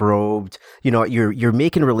constantly disrobed. You're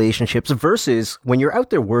making relationships versus when you're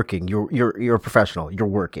out there working, you're a professional, you're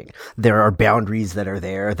working. There are boundaries that are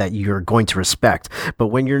there that you're going to respect. But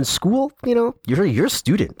when you're in school, you're a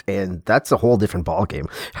student, and that's a whole different ballgame.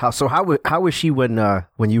 How was she when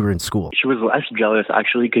you were in school? She was less jealous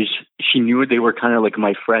actually, because she knew they were kind of like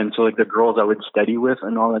my friends. So like the girls I would study with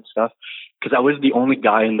and all that stuff, because I was the only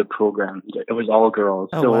guy in the program. It was all girls.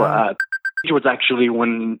 Oh, so wow. It was actually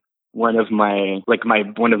one of my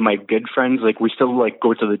good friends. Like we still like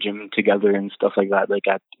go to the gym together and stuff like that, like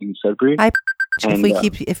in Sudbury. Hi.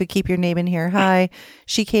 If we keep your name in here. Hi.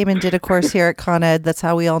 She came and did a course here at Con Ed. That's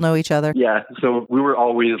how we all know each other. Yeah. So we were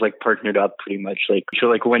always like partnered up pretty much. Like so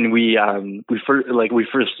like when we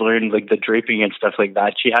first learned like the draping and stuff like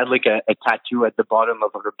that, she had like a tattoo at the bottom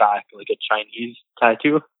of her back, like a Chinese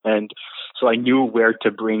tattoo. And so I knew where to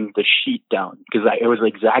bring the sheet down, because it was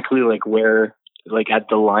exactly like where, like at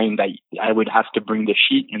the line that I would have to bring the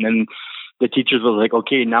sheet. And then the teachers were like,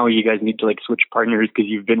 okay, now you guys need to like switch partners because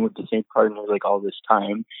you've been with the same partner like all this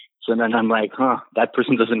time. So then I'm like, that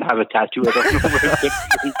person doesn't have a tattoo. I don't know where to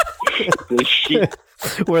bring the sheet.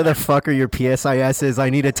 Where the fuck are your PSISs? I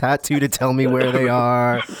need a tattoo to tell me where they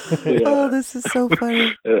are. Oh, this is so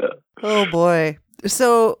funny. Yeah. Oh boy.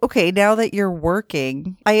 So, okay, now that you're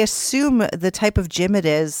working, I assume the type of gym it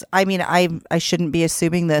is. I mean, I shouldn't be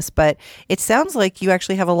assuming this, but it sounds like you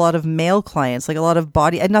actually have a lot of male clients, like a lot of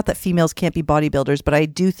body, and not that females can't be bodybuilders, but I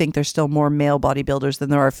do think there's still more male bodybuilders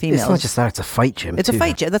than there are females. It's not just that, it's a fight gym. It's too. a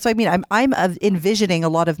fight gym. That's what I mean. I'm envisioning a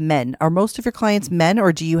lot of men. Are most of your clients men,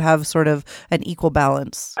 or do you have sort of an equal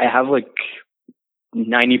balance? I have like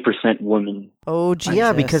 90% women. Oh, Jesus.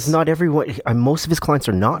 Yeah, because not everyone, most of his clients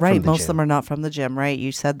are not right. from the Most gym. of them are not from the gym, right?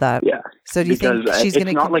 You said that. Yeah. So do you think she's going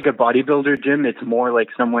to? It's not like a bodybuilder gym. It's more like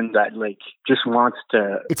someone that like just wants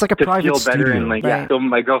to. It's like a to private feel better studio. and like Right. yeah. So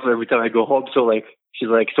my girlfriend every time I go home, so like she's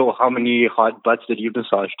like, so how many hot butts did you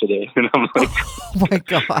massage today? And I'm like, Oh my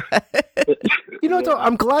God. You know, though,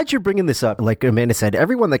 I'm glad you're bringing this up. Like Amanda said,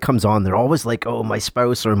 everyone that comes on, they're always like, oh, my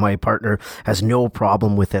spouse or my partner has no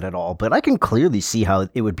problem with it at all. But I can clearly see how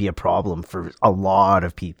it would be a problem for a lot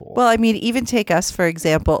of people. Well, I mean, even take us, for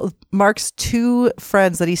example. Mark's two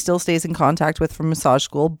friends that he still stays in contact with from massage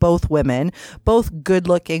school, both women, both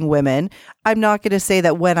good-looking women. I'm not going to say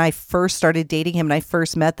that when I first started dating him and I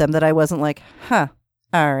first met them that I wasn't like, huh,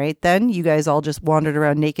 all right, then you guys all just wandered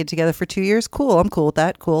around naked together for 2 years. Cool. I'm cool with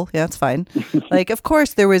that. Cool. Yeah, it's fine. Like, of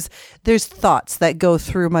course, there's thoughts that go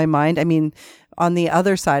through my mind. I mean, on the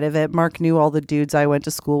other side of it, Mark knew all the dudes I went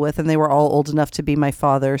to school with, and they were all old enough to be my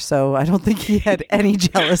father. So I don't think he had any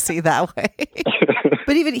jealousy that way.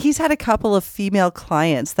 But even he's had a couple of female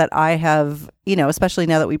clients that I have, you know, especially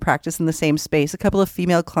now that we practice in the same space, a couple of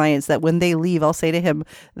female clients that when they leave, I'll say to him,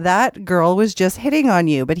 that girl was just hitting on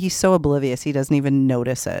you. But he's so oblivious, he doesn't even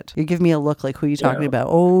notice it. You give me a look like, who are you talking about?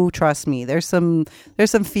 Oh, trust me. There's some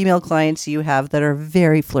female clients you have that are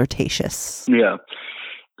very flirtatious. yeah.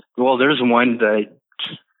 Well, there's one that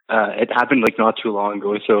it happened like not too long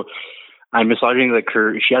ago. So I'm massaging like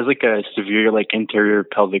her. She has like a severe like anterior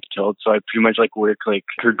pelvic tilt. So I pretty much like work like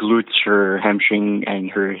her glutes, her hamstring,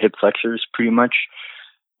 and her hip flexors pretty much.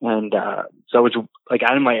 And so I was like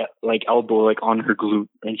I had my like elbow like on her glute,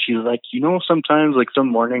 and she's like, you know, sometimes like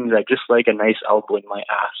some mornings I just like a nice elbow in my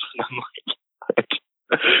ass. And I'm like.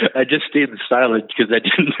 I just stayed silent because I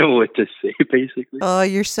didn't know what to say, basically. Oh,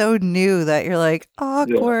 you're so new that you're like,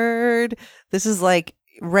 awkward. Yeah. This is like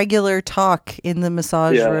regular talk in the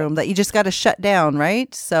massage room that you just got to shut down,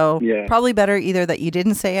 right? So probably better either that you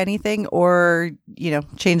didn't say anything or, you know,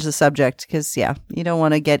 change the subject because, you don't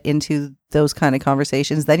want to get into those kind of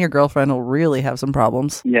conversations. Then your girlfriend will really have some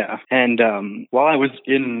problems. Yeah. And while I was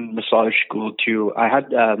in massage school too, I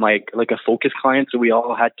had my like a focus client. So we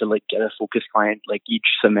all had to like get a focus client like each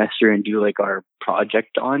semester and do like our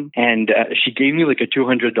project on. And she gave me like a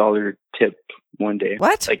 $200 tip one day.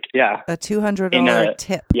 What? Like, yeah. A $200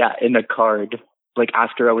 tip? Yeah, in a card. Like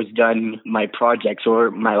after I was done my projects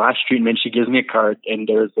or my last treatment, she gives me a card and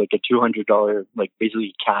there's like a $200 like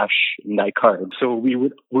basically cash in that card. So we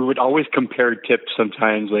would always compare tips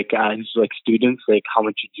sometimes like as like students, like how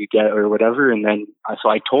much did you get or whatever. And then so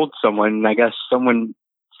I told someone, and I guess someone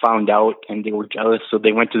found out and they were jealous, so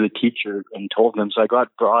they went to the teacher and told them. So I got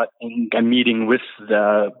brought in a meeting with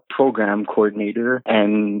the program coordinator,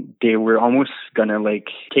 and they were almost gonna like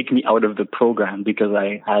take me out of the program because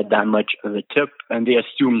I had that much of a tip, and they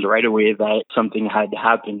assumed right away that something had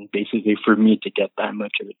happened basically for me to get that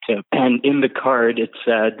much of a tip. And in the card it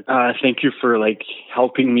said, thank you for like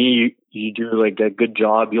helping me. You do like a good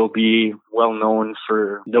job. You'll be well known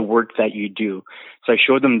for the work that you do. So I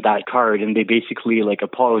showed them that card and they basically like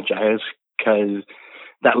apologized because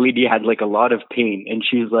that lady had like a lot of pain. And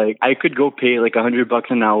she's like, I could go pay like $100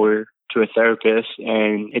 an hour to a therapist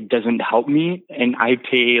and it doesn't help me. And I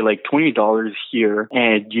pay like $20 here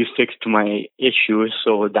and you fixed my issue.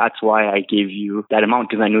 So that's why I gave you that amount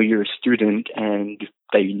because I know you're a student and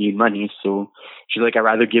that you need money. So she's like, I'd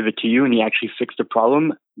rather give it to you and he actually fixed the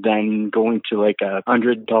problem than going to like a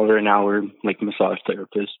 $100 an hour like massage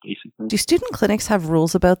therapist, basically. Do student clinics have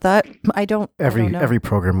rules about that? I don't know. Every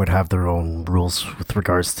program would have their own rules with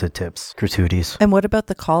regards to tips, gratuities. And what about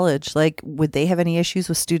the college? Like, would they have any issues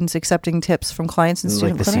with students accepting tips from clients in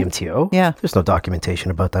student clinic? Like the CMTO? Yeah. There's no documentation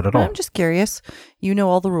about that at all. I'm just curious. You know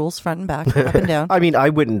all the rules front and back, up and down. I mean, I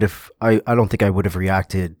wouldn't have, I don't think I would have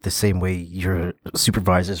reacted the same way your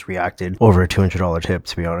supervisors reacted over a $200 tip,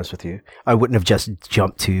 to be honest with you. I wouldn't have just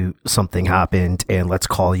jumped to something happened and let's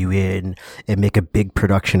call you in and make a big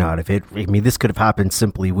production out of it. I mean, this could have happened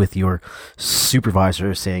simply with your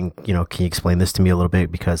supervisor saying, you know, can you explain this to me a little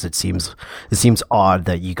bit? Because it seems odd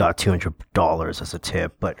that you got $200 as a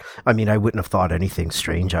tip. But I mean, I wouldn't have thought anything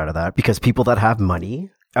strange out of that because people that have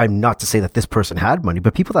money I'm not to say that this person had money,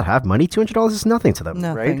 but people that have money, $200 is nothing to them,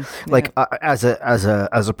 Nothing. right? Like as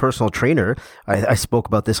a personal trainer, I spoke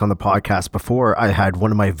about this on the podcast before. I had one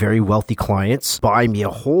of my very wealthy clients buy me a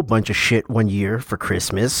whole bunch of shit one year for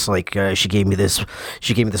Christmas. Like she gave me this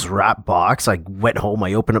wrap box. I went home,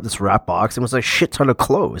 I opened up this wrap box, and it was a shit ton of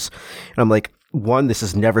clothes. And I'm like, one, this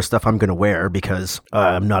is never stuff I'm going to wear because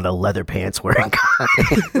I'm not a leather pants wearing guy.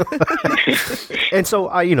 And so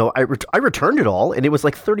I returned it all, and it was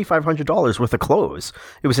like $3,500 worth of clothes.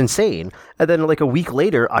 It was insane. And then like a week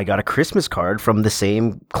later, I got a Christmas card from the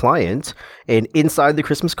same client, and inside the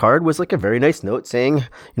Christmas card was like a very nice note saying,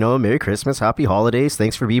 Merry Christmas, Happy Holidays,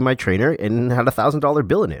 thanks for being my trainer, and had $1,000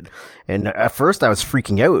 bill in it. And at first I was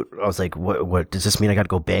freaking out. I was like, what does this mean? I got to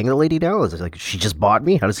go bang the lady now? I was like, she just bought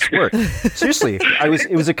me? How does this work? Seriously.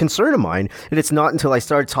 It was a concern of mine, and it's not until I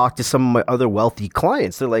started talking to some of my other wealthy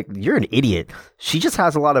clients. They're like, "You're an idiot. She just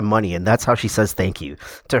has a lot of money, and that's how she says thank you.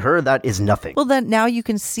 To her, that is nothing." Well, then now you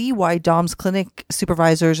can see why Dom's clinic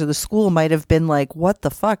supervisors or the school might have been like, "What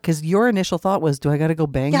the fuck?" Because your initial thought was, "Do I got to go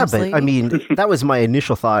bang this lady?" I mean, that was my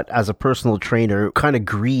initial thought as a personal trainer, kind of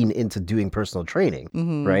green into doing personal training,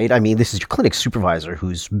 right? I mean, this is your clinic supervisor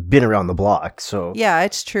who's been around the block, so yeah,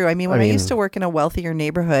 it's true. I mean, when I used to work in a wealthier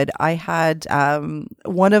neighborhood, I had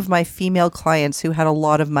one of my female clients who had a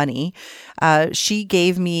lot of money. She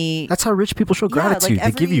gave me... That's how rich people show gratitude.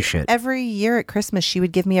 They give you shit. Every year at Christmas, she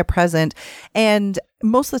would give me a present. And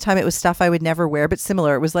most of the time it was stuff I would never wear, but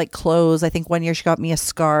similar. It was like clothes. I think one year she got me a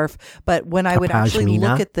scarf. But when I would actually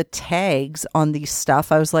look at the tags on these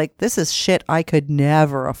stuff, I was like, this is shit I could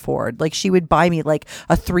never afford. Like she would buy me like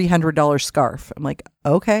a $300 scarf. I'm like,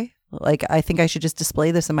 okay. Like, I think I should just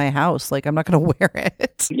display this in my house. Like, I'm not going to wear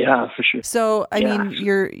it. Yeah, for sure. So, I mean,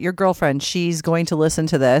 your girlfriend, she's going to listen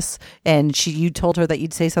to this, and you told her that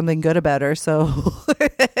you'd say something good about her. So,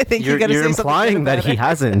 I think you're implying that he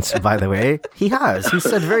hasn't. By the way, he has. He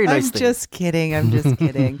said very nice things. I'm just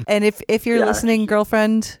kidding. And if you're listening,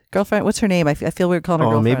 girlfriend, what's her name? I feel weird calling her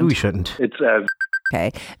girlfriend. Maybe we shouldn't. It's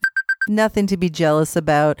okay. Nothing to be jealous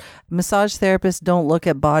about. Massage therapists don't look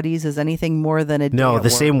at bodies as anything more than a day at work.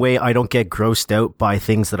 Same way I don't get grossed out by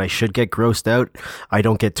things that I should get grossed out, I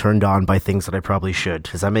don't get turned on by things that I probably should.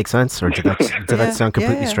 Does that make sense? Or did that sound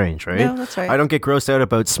completely strange, right? No, that's right. I don't get grossed out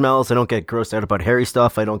about smells. I don't get grossed out about hairy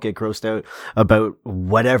stuff. I don't get grossed out about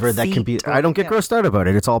whatever that can be. I don't get grossed out about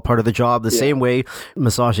it. It's all part of the job. The same way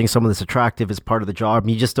massaging someone that's attractive is part of the job.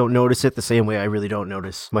 You just don't notice it the same way I really don't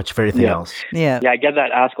notice much of anything else. Yeah, I get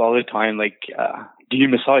that asked all the time. Like, do you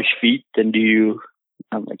massage feet? And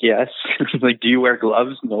I'm like, yes. Like, do you wear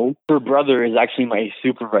gloves? No. Her brother is actually my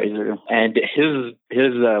supervisor, and his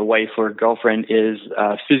wife or girlfriend is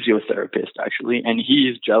a physiotherapist, actually, and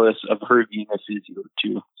he's jealous of her being a physio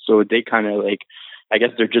too. So they kind of like, I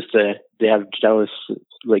guess they have jealous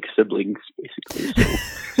like siblings, basically.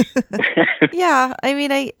 So. Yeah, I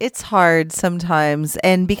mean, it's hard sometimes,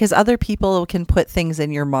 and because other people can put things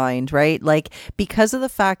in your mind, right? Like, because of the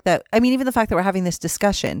fact that, I mean, even the fact that we're having this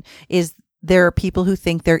discussion is there are people who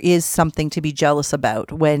think there is something to be jealous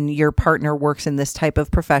about when your partner works in this type of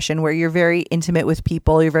profession where you're very intimate with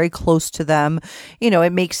people, you're very close to them.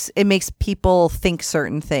 It makes people think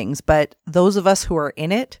certain things, but those of us who are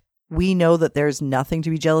in it, we know that there's nothing to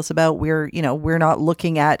be jealous about. We're not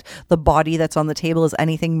looking at the body that's on the table as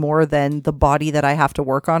anything more than the body that I have to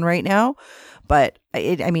work on right now. But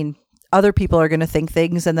I mean, other people are going to think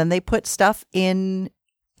things, and then they put stuff in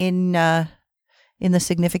the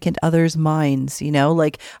significant other's minds,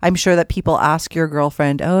 like I'm sure that people ask your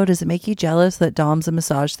girlfriend, oh, does it make you jealous that Dom's a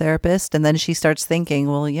massage therapist? And then she starts thinking,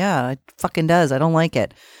 well, yeah, it fucking does. I don't like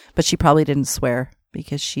it. But she probably didn't swear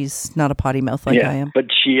because she's not a potty mouth like I am. But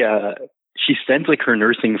she sends like her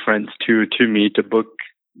nursing friends to me to book.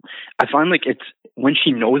 I find like it's when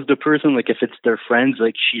she knows the person, like if it's their friends,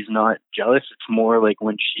 like she's not jealous. It's more like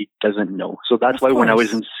when she doesn't know. So that's why when I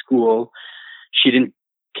was in school, she didn't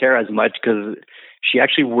care as much because she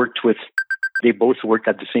actually they both worked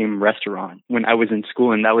at the same restaurant when I was in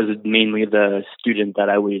school, and that was mainly the student that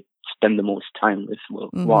I would spend the most time with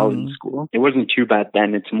while in school. It wasn't too bad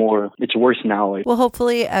then. It's worse now. Well,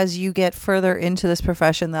 hopefully as you get further into this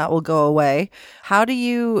profession, that will go away. How do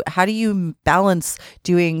you balance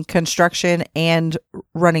doing construction and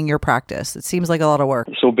running your practice? It seems like a lot of work.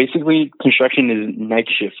 So basically construction is night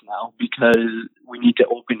shift now because we need to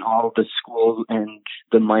open all the schools and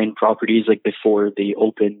the mine properties like before they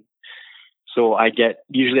open. So I get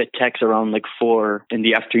usually a text around like 4 in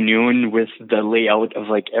the afternoon with the layout of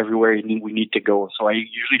like everywhere we need to go. So I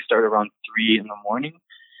usually start around 3 in the morning.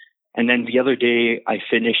 And then the other day I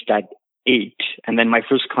finished at 8, and then my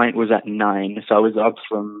first client was at 9. So I was up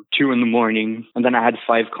from 2 in the morning, and then I had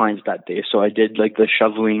 5 clients that day. So I did like the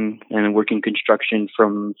shoveling and working construction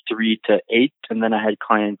from 3 to 8, and then I had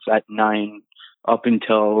clients at 9 up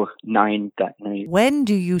until 9 that night. When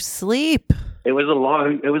do you sleep? It was a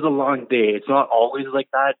long day. It's not always like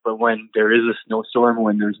that, but when there is a snowstorm,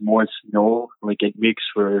 when there's more snow, like it makes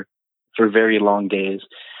for very long days.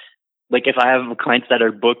 Like if I have clients that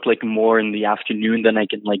are booked like more in the afternoon, then I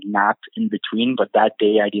can like nap in between. But that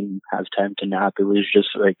day I didn't have time to nap. It was just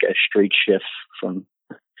like a straight shift from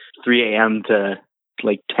 3 a.m. to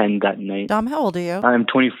like 10 that night. Dom, how old are you? I'm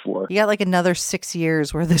 24. You got like another 6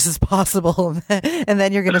 years where this is possible, and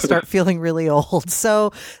then you're going to start feeling really old.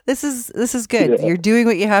 So this is good. Yeah. You're doing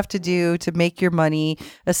what you have to do to make your money,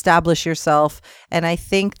 establish yourself. And I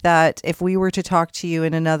think that if we were to talk to you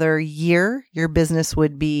in another year, your business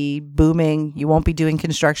would be booming. You won't be doing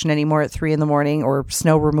construction anymore at 3 a.m. or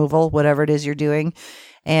snow removal, whatever it is you're doing.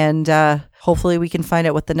 And hopefully we can find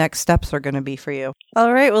out what the next steps are going to be for you.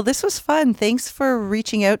 All right. Well, this was fun. Thanks for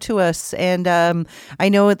reaching out to us. And I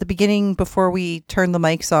know at the beginning, before we turned the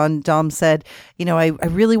mics on, Dom said, I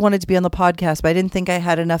really wanted to be on the podcast, but I didn't think I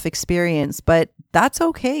had enough experience. But that's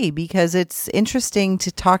okay, because it's interesting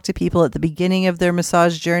to talk to people at the beginning of their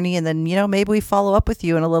massage journey. And then, maybe we follow up with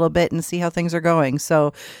you in a little bit and see how things are going.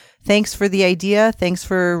 So thanks for the idea. Thanks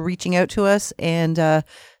for reaching out to us. And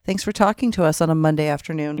thanks for talking to us on a Monday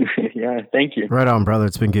afternoon. Yeah, thank you. Right on, brother.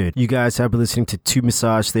 It's been good. You guys have been listening to Two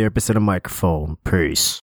Massage Therapists and a Microphone. Peace.